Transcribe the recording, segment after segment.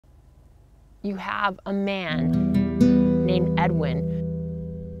you have a man named Edwin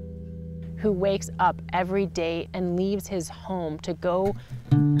who wakes up every day and leaves his home to go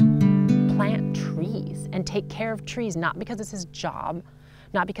plant trees and take care of trees, not because it's his job,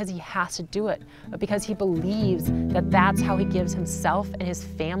 not because he has to do it, but because he believes that that's how he gives himself and his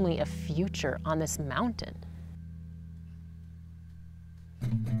family a future on this mountain.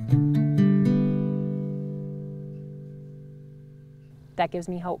 That gives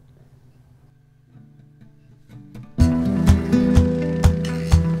me hope.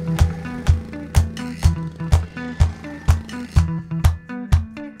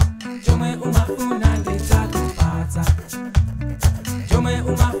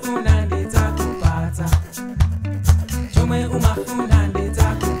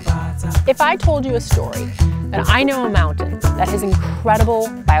 If I told you a story that I know a mountain that has incredible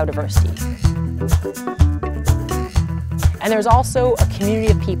biodiversity, and there's also a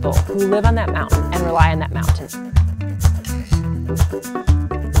community of people who live on that mountain and rely on that mountain,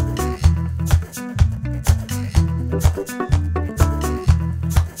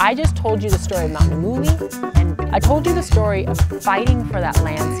 I just told you the story of Mount Namuli, and I told you the story of fighting for that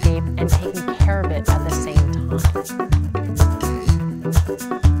landscape and taking care of it at the same time.